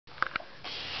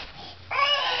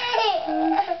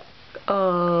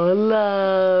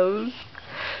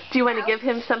Do you want to give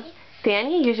him some...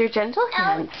 Danny, use your gentle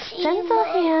hands. Gentle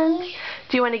hands.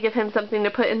 Do you want to give him something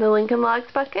to put in the Lincoln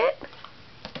Logs bucket?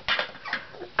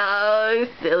 Oh,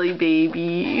 silly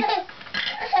baby.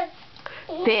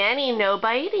 Danny, no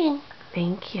biting.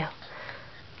 Thank you.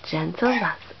 Gentle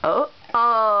lots.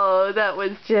 Oh, that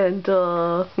was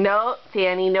gentle. No,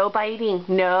 Danny, no biting.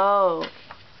 No.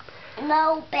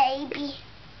 No, baby.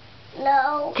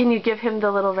 No. Can you give him the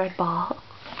little red ball?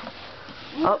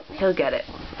 Oh, he'll get it.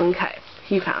 Okay,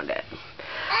 he found it.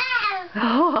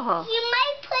 Oh. You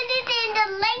might put it in the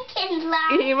Lincoln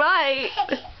Log. He might.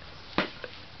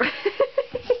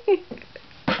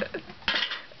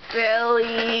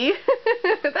 Silly.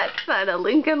 That's not a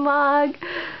Lincoln Log.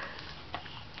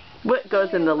 What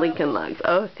goes in the Lincoln Logs?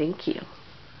 Oh, thank you.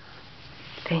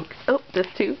 Thanks. Oh, this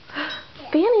too.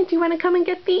 Danny, do you want to come and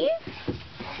get these?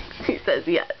 He says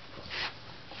yes.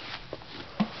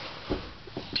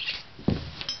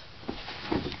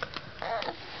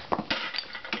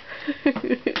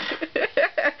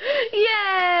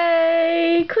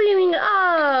 Yay! Cleaning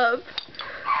up!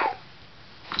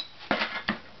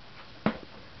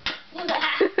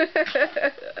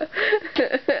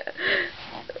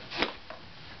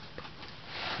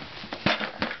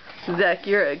 Zach,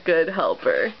 you're a good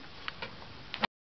helper.